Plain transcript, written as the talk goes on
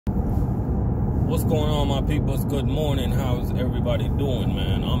What's going on, my peoples? Good morning. How's everybody doing,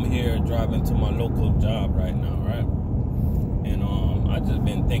 man? I'm here driving to my local job right now, right? And I just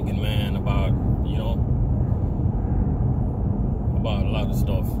been thinking, man, about, about a lot of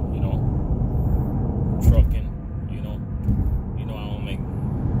stuff, trucking, I don't make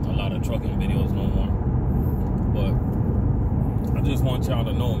a lot of trucking videos no more. But I just want y'all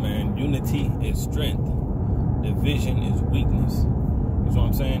to know, man, unity is strength. Division is weakness. You know what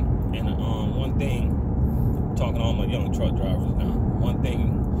I'm saying? And one thing, talking to all my young truck drivers now, one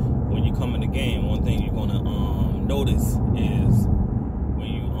thing when you come in the game, one thing you're gonna notice is when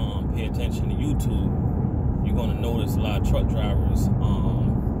you pay attention to YouTube, you're gonna notice a lot of truck drivers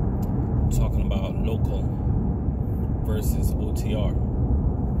talking about local versus OTR.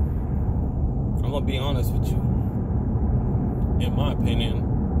 I'm gonna be honest with you. In my opinion,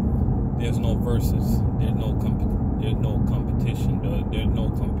 there's no versus. There's no competition. There's no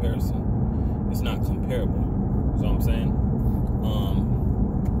comparison. It's not comparable. You know what I'm saying?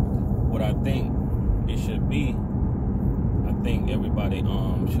 What I think it should be, I think everybody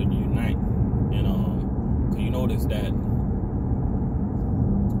should unite. And you notice that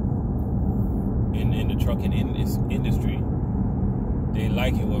in the trucking industry, they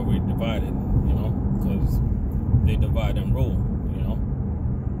like it when we're divided, because they divide and rule,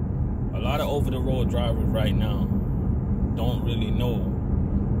 A lot of over-the-road drivers right now don't really know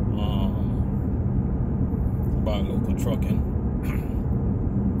about local trucking.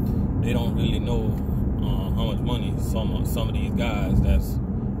 They don't really know how much money some of these guys that's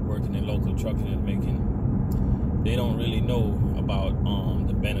working in local trucking is making. They don't really know about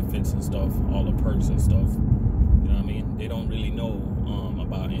the benefits and stuff, all the perks and stuff. You know what I mean? They don't really know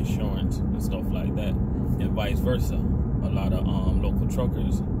about insurance and stuff like that, and vice versa. A lot of local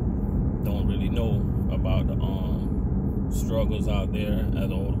truckers don't really know about the struggles out there as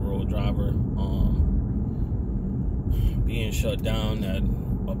an over-the-road driver, being shut down at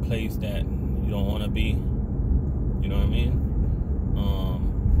a place that you don't want to be, you know what I mean?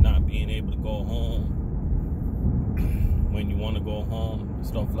 Not being able to go home when you want to go home,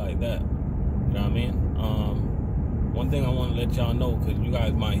 stuff like that, you know what I mean? One thing I want to let y'all know, because you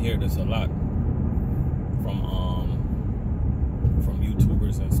guys might hear this a lot from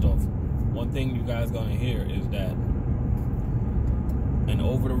YouTubers and stuff. One thing you guys gonna hear is that an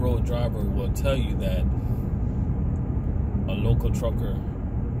over-the-road driver will tell you that a local trucker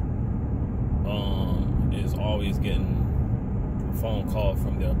is always getting a phone call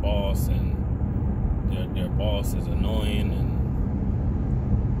from their boss, and their boss is annoying,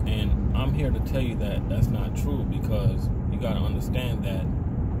 and I'm here to tell you that that's not true, because you gotta understand that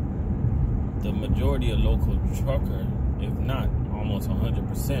the majority of local trucker, if not almost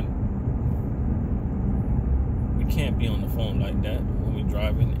 100%, we can't be on the phone like that when we're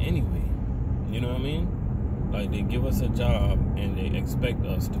driving anyway. You know what I mean? Like, they give us a job and they expect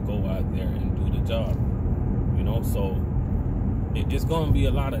us to go out there and do the job. So it's going to be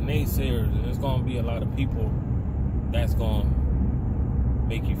a lot of naysayers, and there's going to be a lot of people that's going to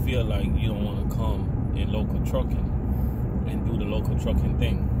make you feel like you don't want to come in local trucking and do the local trucking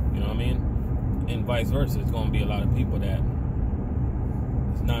thing. You know what I mean? And vice versa. It's going to be a lot of people that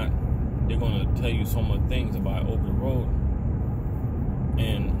it's not. They're going to tell you so much things about over the road,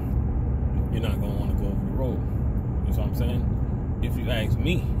 and you're not going to want to go over the road. You know what I'm saying? If you ask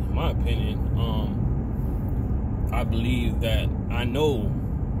me, in my opinion, I believe that I know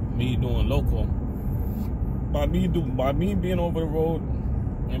me doing local, by me being over the road,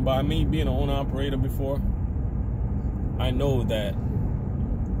 and by me being an owner-operator before, I know that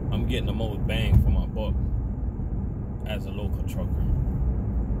I'm getting the most bang for my buck as a local trucker.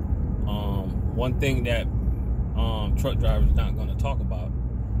 One thing that truck drivers not going to talk about,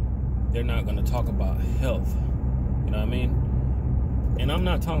 they're not going to talk about health. You know what I mean? And I'm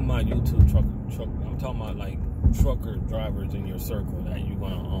not talking about YouTube trucker. I'm talking about like trucker drivers in your circle that you're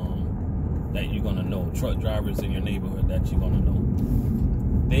gonna know. Truck drivers in your neighborhood that you're gonna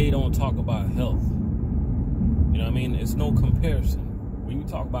know. They don't talk about health. You know what I mean? It's no comparison. When you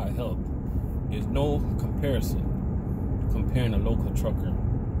talk about health, there's no comparison comparing a local trucker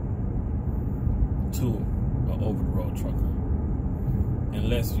to an over-the-road trucker,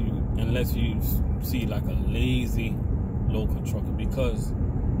 unless you see like a lazy local trucker, because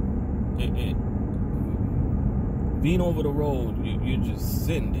being over the road, you're just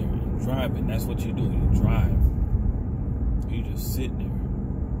sitting there and driving. That's what you do. You drive. You just sit there.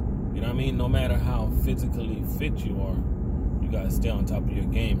 You know what I mean? No matter how physically fit you are, you gotta stay on top of your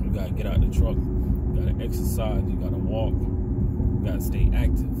game. You gotta get out of the truck. You gotta exercise. You gotta walk. You gotta stay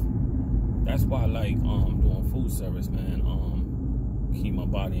active. That's why I like doing food service, man. keep my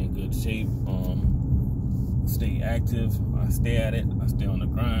body in good shape, stay active. I stay at it. I stay on the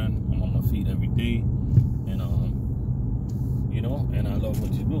grind. I'm on my feet every day, and you know, and I love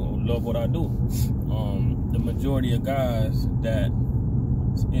what you do. I love what I do. The majority of guys that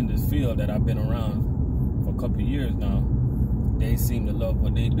in this field that I've been around for a couple of years now, they seem to love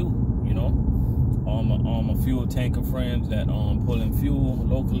what they do. You know, all my fuel tanker friends that pulling fuel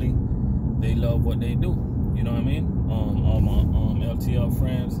locally, they love what they do. You know what I mean? All my LTL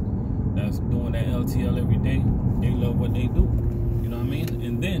friends that's doing that LTL every day, they love what they do. You know what I mean?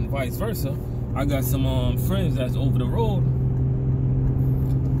 And then vice versa, I got some friends that's over the road.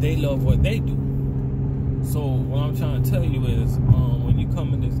 They love what they do. So what I'm trying to tell you is, when you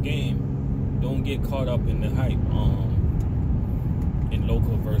come in this game, don't get caught up in the hype in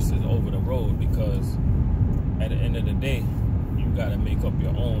local versus over the road, because at the end of the day, you got to make up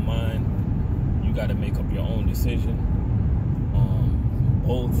your own mind. You got to make up your own decision.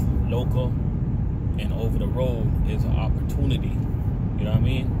 Both local and over the road is an opportunity. You know what I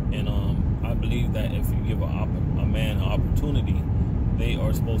mean? And I believe that if you give a man an opportunity, they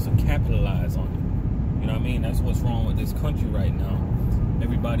are supposed to capitalize on it. You know what I mean? That's what's wrong with this country right now.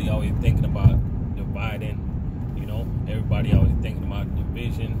 Everybody always thinking about dividing. You know, everybody always thinking about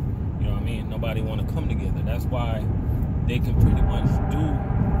division. You know what I mean? Nobody want to come together. That's why they can pretty much do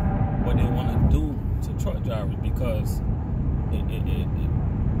what they want to do to truck drivers, because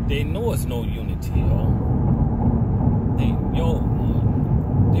they know it's no unity,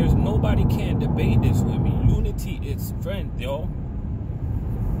 there's nobody can debate this with me. Unity is strength, yo.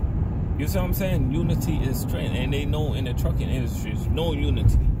 You see what I'm saying? Unity is strength, and they know in the trucking industry there's no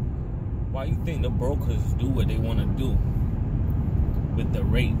unity. Why you think the brokers do what they want to do with the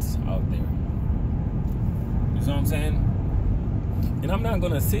rates out there? You see what I'm saying? And I'm not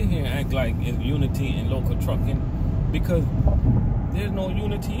going to sit here and act like it's unity in local trucking, because there's no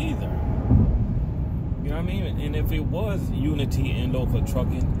unity either. You know what I mean? And if it was unity in local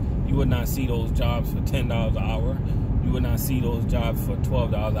trucking, you would not see those jobs for $10 an hour. You would not see those jobs for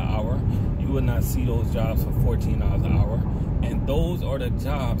 $12 an hour. You would not see those jobs for $14 an hour. And those are the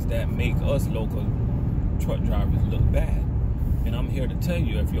jobs that make us local truck drivers look bad. And I'm here to tell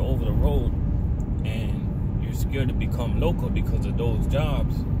you, if you're over the road and you're scared to become local because of those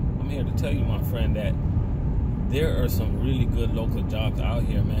jobs, I'm here to tell you, my friend, that there are some really good local jobs out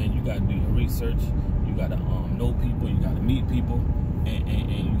here, man. You got to do your research. You got to know people. You got to meet people.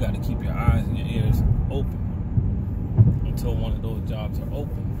 And you got to keep your eyes and your ears open until one of those jobs are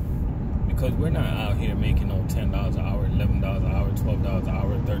open. Because we're not out here making no $10 an hour, $11 an hour, $12 an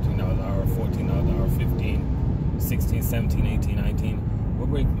hour, $13 an hour, $14 an hour, 15, 16, 17, 18, 19.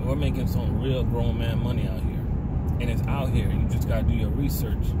 We're making some real grown man money out here. And it's out here. You just got to do your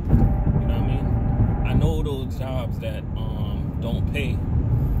research. You know what I mean? I know those jobs that don't pay,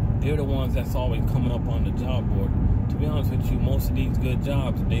 they're the ones that's always coming up on the job board. To be honest with you, most of these good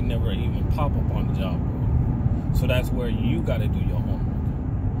jobs, they never even pop up on the job board. So that's where you got to do your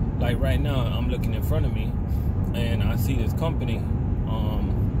homework. Like right now, I'm looking in front of me, and I see this company.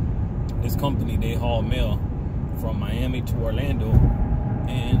 This company, they haul mail from Miami to Orlando,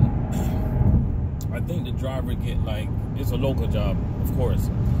 and I think the driver get like, it's a local job, of course.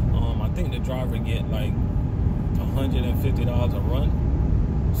 I think the driver get like $150 a run.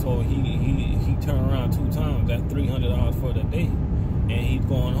 So he turned around 2 times. That's $300 for the day, and he's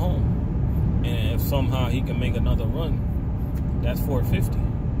going home. And if somehow he can make another run, that's $450.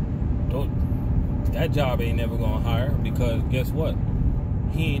 That job ain't never gonna hire, because guess what?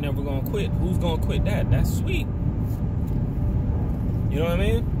 He ain't never gonna quit. Who's gonna quit that? That's sweet. You know what I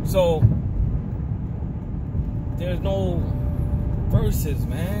mean? So there's no verses,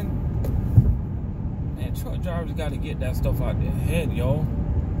 man. Man, truck drivers got to get that stuff out their head, yo.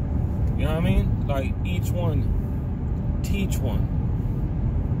 You know what I mean? Like, each one teach one.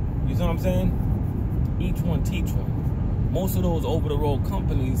 You know what I'm saying? Each one teach one. Most of those over-the-road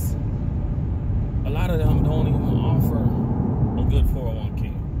companies, a lot of them don't even offer a good 401k.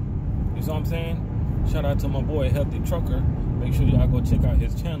 You know what I'm saying? Shout out to my boy, Healthy Trucker. Make sure y'all go check out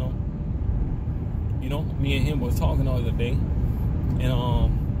his channel. You know, me and him was talking the other day, and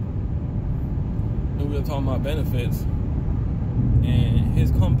we were talking about benefits, and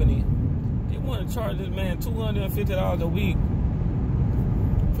his company, they want to charge this man $250 a week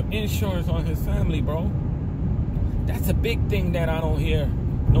for insurance on his family, bro. That's a big thing that I don't hear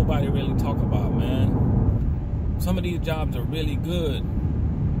nobody really talk about, man. Some of these jobs are really good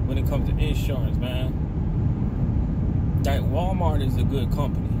when it comes to insurance, man. Like Walmart is a good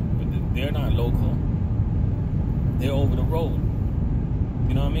company, but they're not local. They're over the road.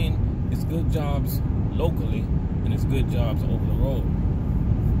 You know what I mean? It's good jobs locally, and it's good jobs over the road.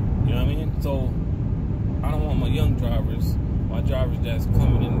 So I don't want my young drivers, my drivers that's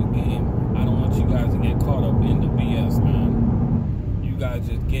coming in the game, I don't want you guys to get caught up in the BS, man. You guys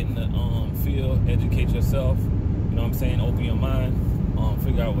just get in the field, educate yourself, you know what I'm saying, open your mind,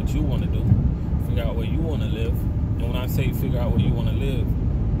 figure out what you want to do, figure out where you want to live. And when I say figure out where you want to live,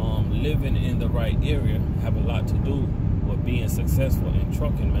 living in the right area have a lot to do with being successful in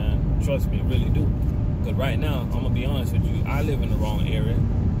trucking, man. Trust me, really do. Because right now, I'm going to be honest with you, I live in the wrong area.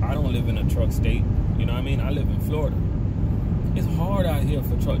 I don't live in a truck state. You know what I mean? I live in Florida. It's hard out here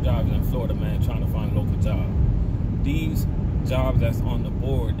for truck drivers in Florida, man, trying to find a local job. These jobs that's on the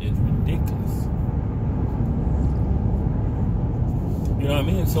board is ridiculous. You know what I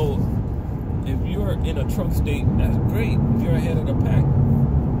mean? So if you're in a truck state, that's great. You're ahead of the pack.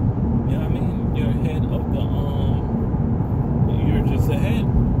 You know what I mean? You're ahead of the, you're just ahead.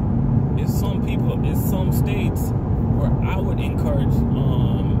 It's some people, it's some states where I would encourage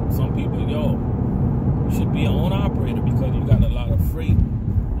some people, yo, you should be an owner operator because you got a lot of freight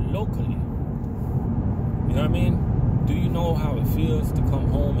locally. You know what I mean? Do you know how it feels to come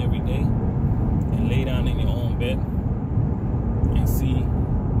home every day and lay down in your own bed and see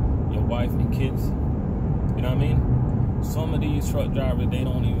your wife and kids? You know what I mean? Some of these truck drivers, they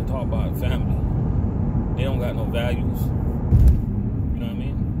don't even talk about family. They don't got no values. You know what I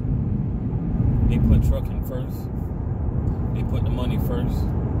mean? They put trucking first. They put the money first.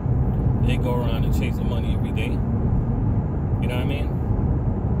 They go around and chase the money every day. You know what I mean?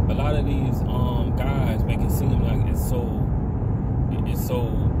 A lot of these guys make it seem like it's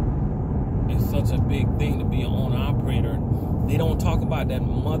such a big thing to be an owner operator. They don't talk about that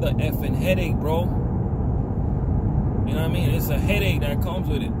mother effing headache, bro. You know what I mean? It's a headache that comes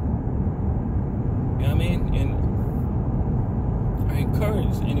with it. You know what I mean? And I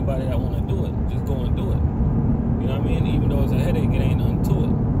encourage anybody that want to do it, just go and do it. You know what I mean? Even though it's a headache, it ain't nothing to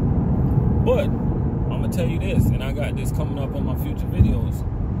it. But I'm gonna tell you this, and I got this coming up on my future videos.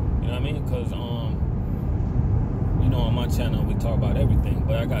 You know what I mean? Because you know, on my channel we talk about everything,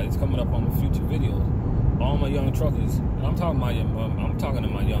 but I got it's coming up on my future videos. All my young truckers, and I'm talking to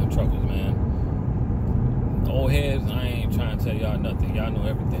my young truckers, man. The old heads, I ain't trying to tell y'all nothing. Y'all know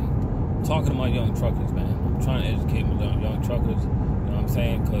everything. I'm talking to my young truckers, man. I'm trying to educate my young truckers. You know what I'm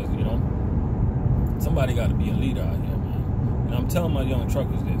saying? Because, you know, somebody got to be a leader out here, man. And I'm telling my young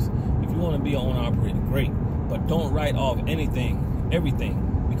truckers this. If you want to be an owner-operator, great. But don't write off everything.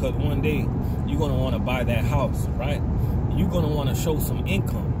 Because one day, you're going to want to buy that house, right? You're going to want to show some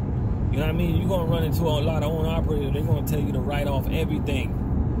income. You know what I mean? You're going to run into a lot of owner-operators. They're going to tell you to write off everything.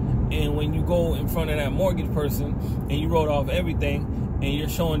 And when you go in front of that mortgage person and you wrote off everything and you're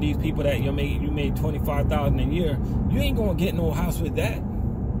showing these people that you made $25,000 a year, you ain't gonna get no house with that.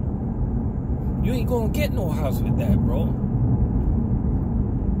 You ain't gonna get no house with that, bro.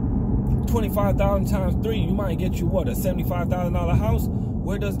 25,000 times 3, you might get you what, a $75,000 house?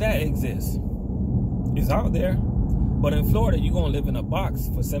 Where does that exist? It's out there. But in Florida, you're gonna live in a box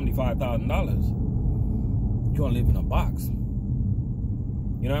for $75,000. You're gonna live in a box.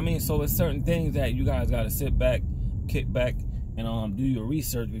 You know what I mean? So it's certain things that you guys got to sit back, kick back, and do your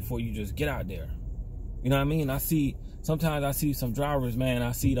research before you just get out there. You know what I mean? Sometimes I see some drivers, man.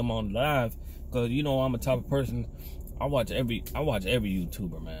 I see them on live because, you know, I'm a type of person. I watch every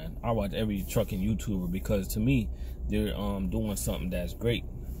YouTuber, man. I watch every trucking YouTuber because to me, they're doing something that's great.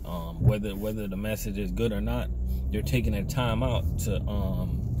 Whether the message is good or not, they're taking their time out to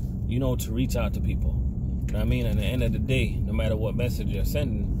you know, to reach out to people. You know what I mean? At the end of the day, no matter what message you're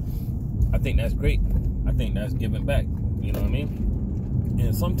sending, I think that's great. I think that's giving back. You know what I mean?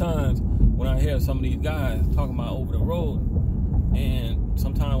 And sometimes when I hear some of these guys talking about over the road, and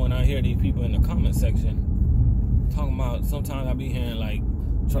sometimes when I hear these people in the comment section talking about, sometimes I be hearing like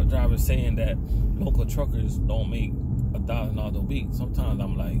truck drivers saying that local truckers don't make $1,000 a week. Sometimes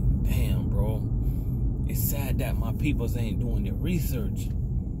I'm like, damn, bro. It's sad that my peoples ain't doing their research.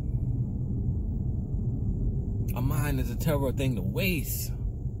 A mind is a terrible thing to waste.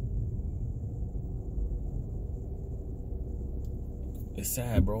 It's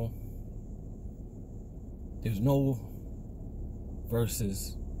sad, bro. There's no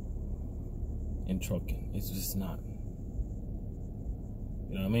versus in trucking. It's just not.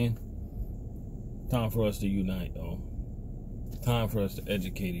 You know what I mean? Time for us to unite, though. Time for us to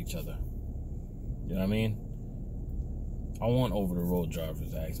educate each other. You know what I mean? I want over-the-road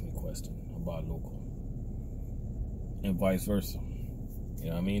drivers to ask me questions about local. And vice versa. You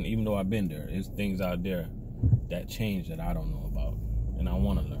know what I mean? Even though I've been there, there's things out there that change that I don't know about. And I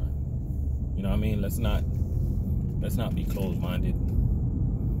want to learn. You know what I mean? Let's not be closed-minded.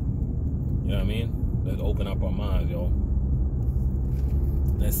 You know what I mean? Let's open up our minds, yo.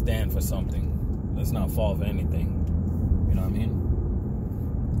 let's stand for something. Let's not fall for anything. You know what I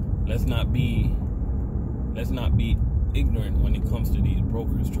mean? Let's not be ignorant when it comes to these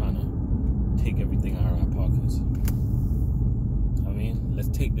brokers trying to take everything out of our pockets. I mean, let's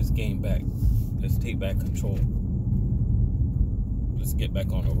take this game back. Let's take back control. Let's get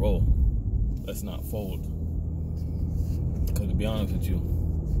back on the roll. Let's not fold. Because to be honest with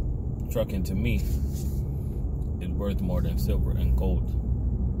you, trucking to me is worth more than silver and gold.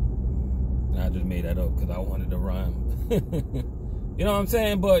 And I just made that up because I wanted to rhyme. You know what I'm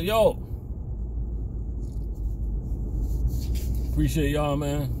saying? But yo, appreciate y'all,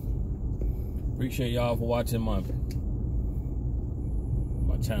 man. Appreciate y'all for watching my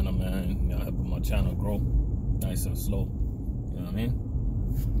channel, man. Y'all helping my channel grow nice and slow. You know what I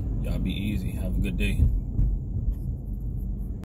mean? Y'all be easy. Have a good day.